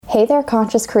Hey there,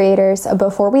 conscious creators.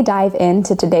 Before we dive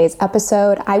into today's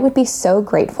episode, I would be so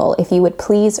grateful if you would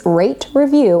please rate,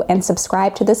 review, and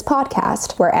subscribe to this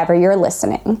podcast wherever you're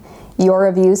listening. Your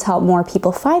reviews help more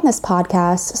people find this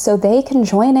podcast so they can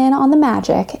join in on the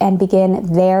magic and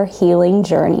begin their healing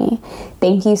journey.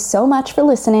 Thank you so much for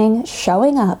listening,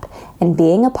 showing up, and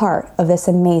being a part of this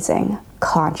amazing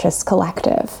conscious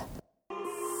collective.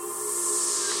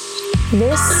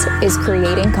 This is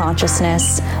Creating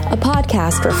Consciousness, a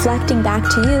podcast reflecting back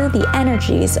to you the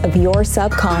energies of your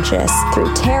subconscious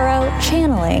through tarot,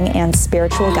 channeling, and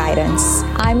spiritual guidance.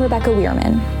 I'm Rebecca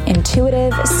Weirman,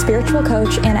 intuitive, spiritual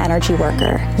coach, and energy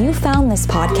worker. You found this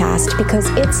podcast because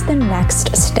it's the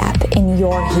next step in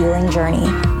your healing journey.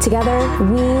 Together,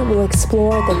 we will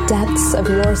explore the depths of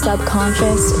your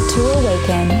subconscious to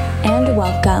awaken and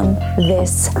welcome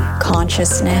this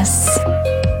consciousness.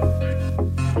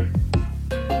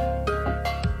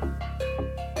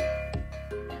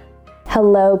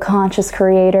 Hello, conscious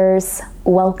creators.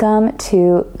 Welcome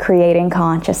to Creating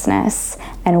Consciousness,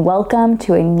 and welcome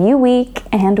to a new week,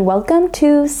 and welcome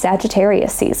to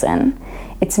Sagittarius season.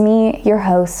 It's me, your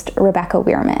host, Rebecca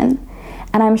Weirman,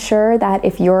 and I'm sure that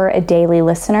if you're a daily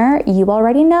listener, you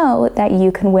already know that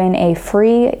you can win a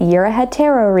free year ahead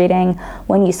tarot reading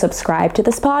when you subscribe to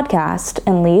this podcast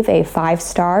and leave a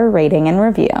 5-star rating and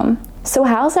review. So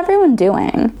how's everyone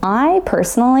doing? I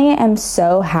personally am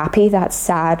so happy that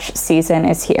Sag season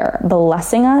is here,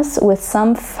 blessing us with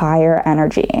some fire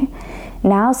energy.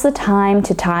 Now's the time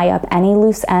to tie up any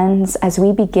loose ends as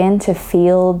we begin to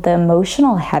feel the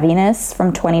emotional heaviness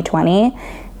from 2020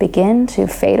 begin to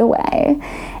fade away.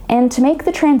 And to make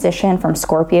the transition from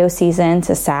Scorpio season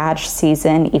to Sag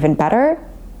season even better,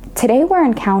 today we're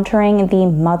encountering the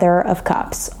Mother of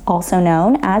Cups, also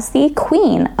known as the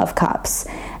Queen of Cups,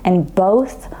 and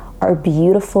both are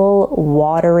beautiful,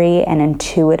 watery, and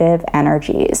intuitive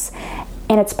energies.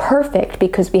 And it's perfect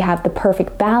because we have the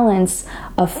perfect balance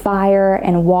of fire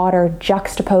and water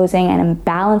juxtaposing and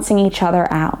balancing each other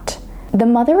out. The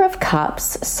Mother of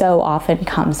Cups so often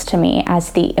comes to me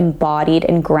as the embodied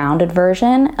and grounded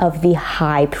version of the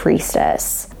High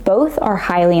Priestess. Both are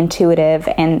highly intuitive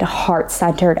and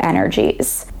heart-centered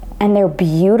energies, and they're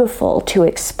beautiful to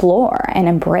explore and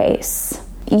embrace.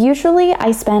 Usually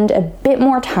I spend a bit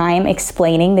more time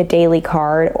explaining the daily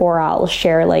card, or I'll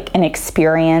share an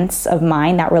experience of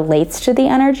mine that relates to the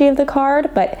energy of the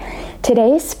card, but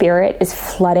today's spirit is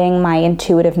flooding my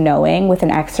intuitive knowing with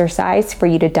an exercise for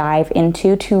you to dive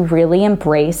into to really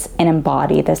embrace and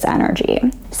embody this energy.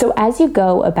 So as you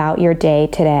go about your day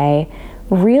today,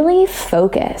 really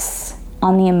focus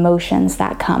on the emotions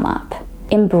that come up.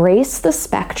 Embrace the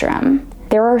spectrum.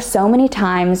 There are so many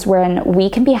times when we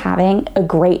can be having a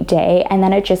great day and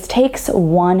then it just takes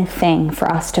one thing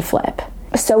for us to flip.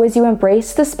 So as you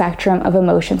embrace the spectrum of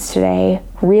emotions today,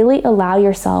 really allow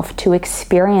yourself to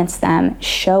experience them,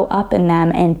 show up in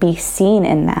them, and be seen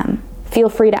in them. Feel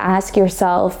free to ask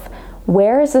yourself,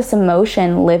 where is this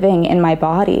emotion living in my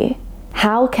body?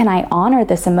 How can I honor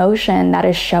this emotion that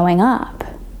is showing up?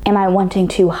 Am I wanting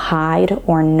to hide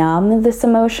or numb this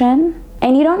emotion?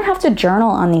 And you don't have to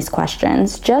journal on these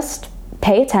questions, just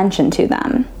pay attention to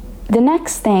them. The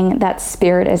next thing that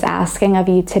Spirit is asking of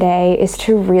you today is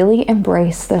to really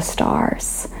embrace the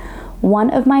stars.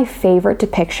 One of my favorite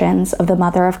depictions of the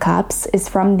Mother of Cups is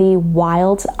from the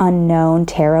Wild Unknown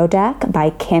Tarot deck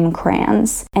by Kim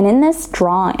Krans. And in this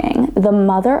drawing, the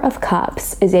Mother of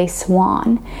Cups is a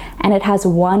swan, and it has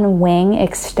one wing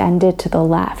extended to the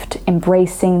left,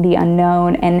 embracing the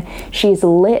unknown, and she's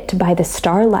lit by the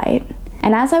starlight.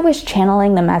 And as I was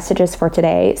channeling the messages for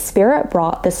today, Spirit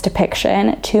brought this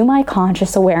depiction to my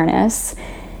conscious awareness.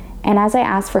 And as I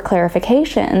asked for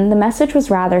clarification, the message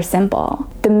was rather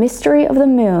simple. The mystery of the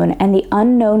moon and the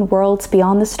unknown worlds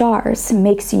beyond the stars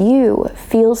makes you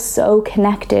feel so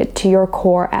connected to your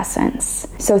core essence.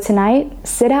 So tonight,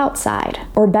 sit outside,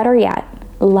 or better yet,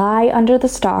 lie under the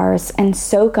stars and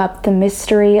soak up the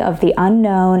mystery of the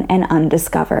unknown and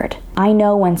undiscovered. I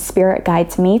know when Spirit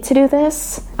guides me to do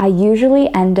this, I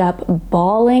usually end up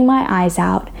bawling my eyes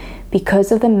out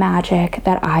because of the magic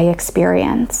that I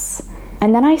experience.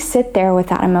 And then I sit there with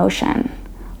that emotion,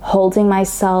 holding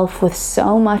myself with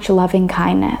so much loving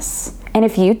kindness. And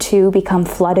if you too become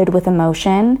flooded with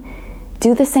emotion,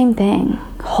 do the same thing.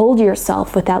 Hold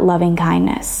yourself with that loving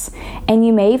kindness. And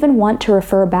you may even want to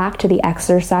refer back to the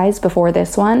exercise before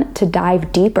this one to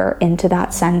dive deeper into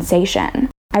that sensation.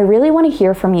 I really want to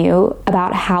hear from you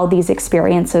about how these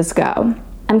experiences go.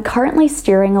 I'm currently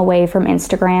steering away from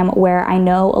Instagram, where I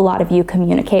know a lot of you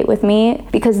communicate with me,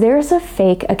 because there's a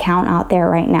fake account out there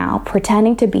right now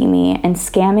pretending to be me and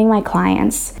scamming my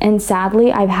clients. And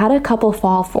sadly, I've had a couple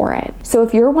fall for it. So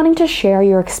if you're wanting to share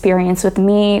your experience with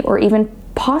me, or even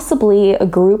possibly a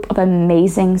group of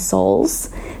amazing souls,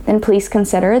 then please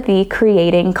consider the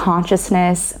Creating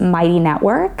Consciousness Mighty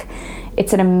Network.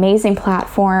 It's an amazing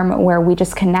platform where we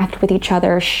just connect with each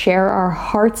other, share our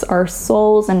hearts, our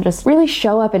souls, and just really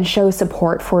show up and show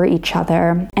support for each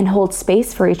other and hold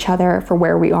space for each other for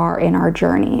where we are in our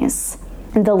journeys.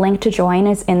 And the link to join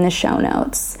is in the show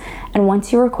notes. And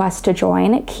once you request to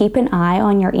join, keep an eye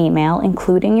on your email,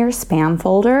 including your spam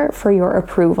folder, for your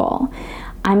approval.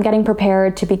 I'm getting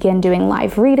prepared to begin doing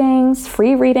live readings,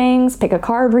 free readings, pick a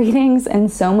card readings,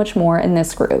 and so much more in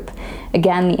this group.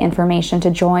 Again, the information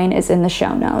to join is in the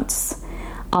show notes.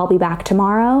 I'll be back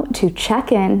tomorrow to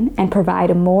check in and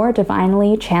provide more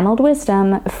divinely channeled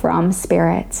wisdom from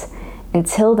Spirit.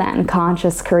 Until then,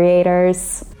 conscious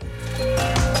creators.